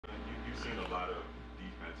seen a lot of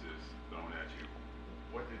defenses thrown at you.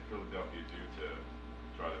 What did Philadelphia do to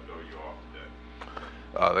try to throw you off today?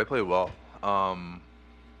 They played well.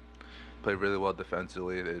 Played really well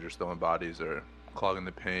defensively. They're just throwing bodies or clogging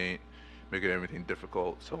the paint, making everything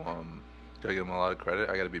difficult. So gotta give them a lot of credit.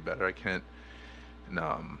 I gotta be better. I can't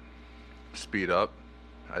speed up.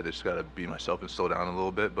 I just gotta be myself and slow down a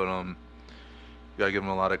little bit. But gotta give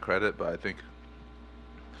them a lot of credit. But I think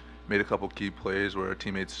made a couple key plays where our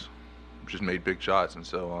teammates just made big shots, and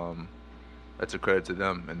so that's a credit to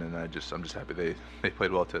them. And then I'm just happy they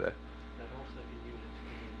played well today. That whole second unit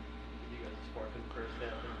give you guys a spark in the first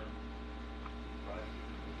half, and then McBride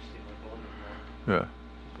just seemed like going well. Yeah.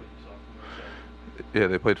 Just what you saw from their side. Yeah,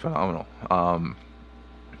 they played phenomenal.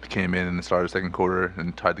 Came in the start of the second quarter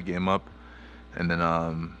and tied the game up, and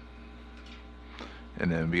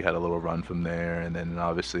then we had a little run from there, and then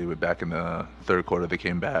obviously we're back in the third quarter. They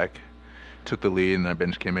came back, took the lead, and our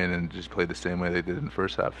bench came in and just played the same way they did in the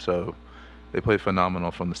first half. So they played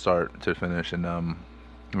phenomenal from the start to finish, and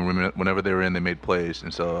whenever they were in, they made plays,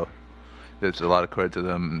 and so it's a lot of credit to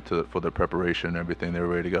them for their preparation and everything. They were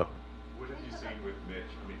ready to go. What have you seen with Mitch?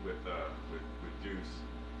 I mean, with Deuce,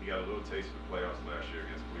 he got a little taste of the playoffs last year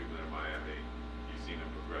against Cleveland and Miami. You've seen him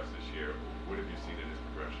progress this year. What have you seen in his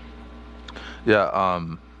progression? Yeah,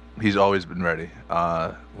 he's always been ready.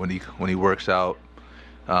 When he works out,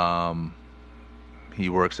 he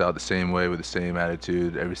works out the same way with the same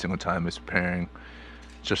attitude every single time he's preparing,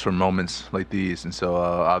 just for moments like these. And so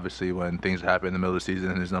obviously when things happen in the middle of the season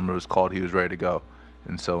and his number was called, he was ready to go.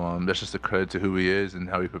 And so that's just a credit to who he is and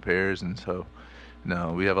how he prepares. And so,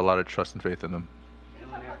 no, we have a lot of trust and faith in him.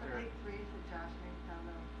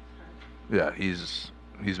 Yeah, he was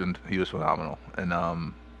phenomenal. And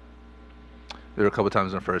there were a couple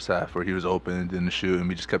times in the first half where he was open and didn't shoot, and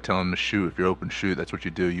we just kept telling him to shoot. If you're open, shoot. That's what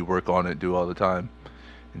you do. You work on it, do it all the time.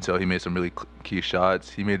 And so he made some really key shots.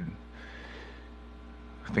 He made,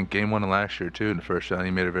 I think, game one of last year too. In the first shot,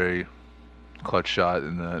 he made a very clutch shot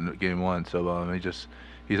in game one. So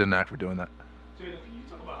he's a knack for doing that. Jalen, can you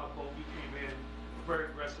talk about how Bogey came in very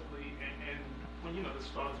aggressively, and when the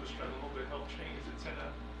starters were struggling a little bit, helped change the tenor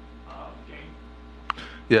game?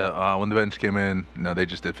 Yeah, when the bench came in, they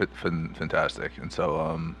just did fantastic. And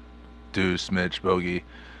so Deuce, Mitch, Bogey,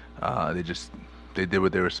 they did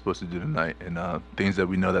what they were supposed to do tonight, and things that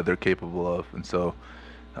we know that they're capable of. And so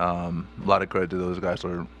a lot of credit to those guys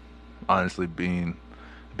for honestly being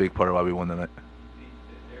a big part of why we won tonight.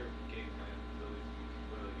 Their game plan really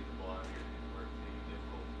get the ball out of your hands where it's making it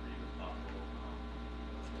difficult for you as possible.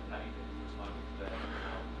 How do you think you responded to that?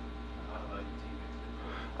 How about your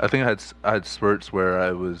teammates? I think I had spurts where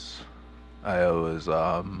I was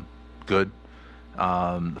good.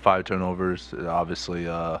 The 5 turnovers, obviously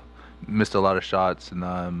missed a lot of shots,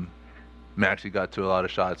 and Maxey got to a lot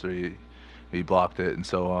of shots where he blocked it, and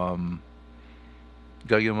so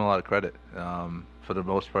gotta give him a lot of credit. For the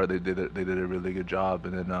most part, they did a really good job,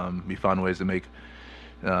 and then we found ways to make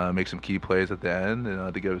some key plays at the end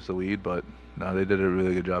and to give us the lead. But no, they did a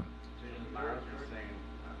really good job. Myers was saying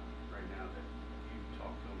right now that you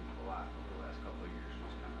talked to him a lot over the last couple of years,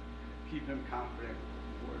 just kind of keep him confident.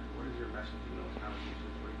 What is your message in those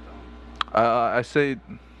conversations? What are you telling him? I say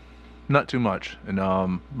not too much, and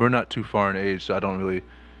we're not too far in age, so I don't really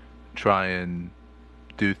try and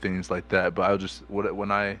do things like that. But I'll just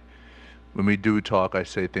when we do talk, I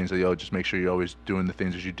say things like, just make sure you're always doing the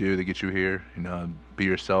things that you do to get you here. Be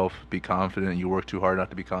yourself, be confident. You work too hard not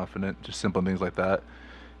to be confident. Just simple things like that.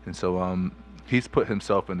 And so he's put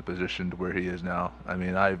himself in the position to where he is now. I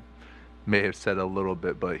mean, I may have said a little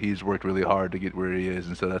bit, but he's worked really hard to get where he is,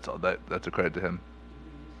 and so that's a credit to him.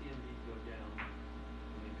 When you see Embiid go down,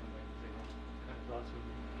 when they come back and say, what kind of thoughts would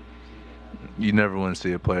you see that happen? You never want to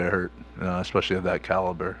see a player hurt, especially of that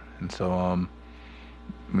caliber. And so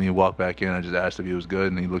when he walked back in, I just asked if he was good,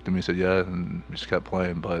 and he looked at me and said, yeah, and we just kept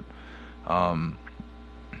playing. But no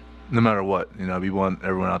matter what, we want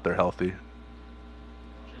everyone out there healthy. Jalen,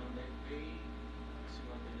 they seem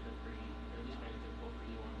like they did a pretty, or at least made it difficult for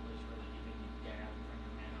you on plays where they even you down from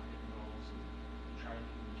your man up pick and rolls and try to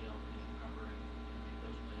keep him in jail when he's recovering and make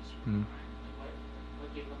those plays for Ryan. Like what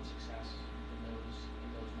gave them success in those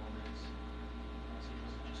moments? Was it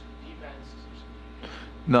just defense? Is there something?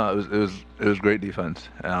 No, it was great defense,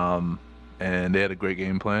 and they had a great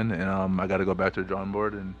game plan, and I got to go back to the drawing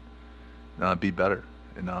board and be better.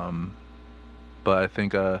 And but I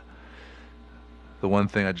think the one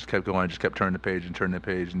thing I just kept going, I just kept turning the page,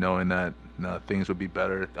 knowing that things would be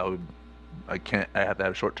better. I have to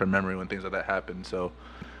have short-term memory when things like that happen. So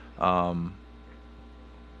honestly,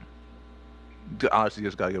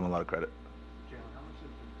 just gotta give him a lot of credit. Jalen, how much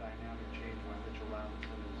does the dynamic change when Mitchell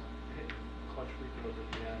Robinson is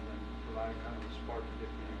kind of sparked it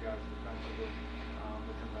for you guys defensively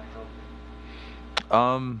with him back healthy?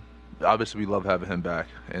 Obviously we love having him back,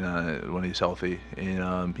 and when he's healthy,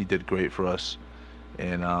 and he did great for us,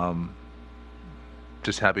 and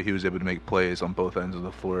just happy he was able to make plays on both ends of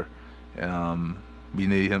the floor. We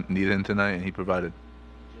needed him tonight, and he provided. That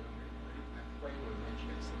play where Lynch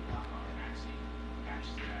gets the block on Maxey,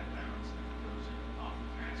 catches it out of bounds, and throws it off of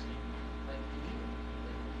Maxey. Like,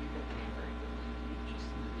 you've been playing very quickly. Can you just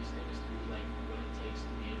at least take us through like what it takes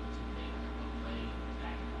to be able to make a play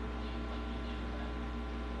that quickly, like you did that?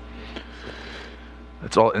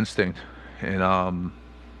 It's all instinct, and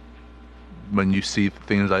when you see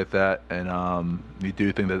things like that, and you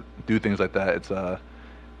do things like that,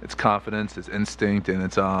 it's confidence, it's instinct, and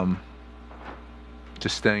it's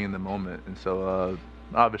just staying in the moment. And so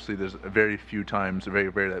obviously there's very few times, very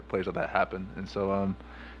rare that plays like that happen. And so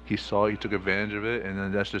he took advantage of it, and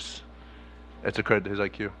then it's a credit to his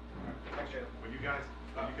IQ. When you guys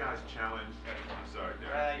challenged, I'm sorry,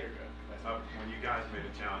 Derek. You're good. When you guys made a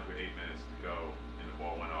challenge with 8 minutes to go and the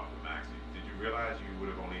ball went off to Maxey, did you realize you would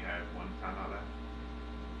have only had one timeout left?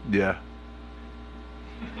 Yeah.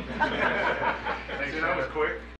 See, that was quick.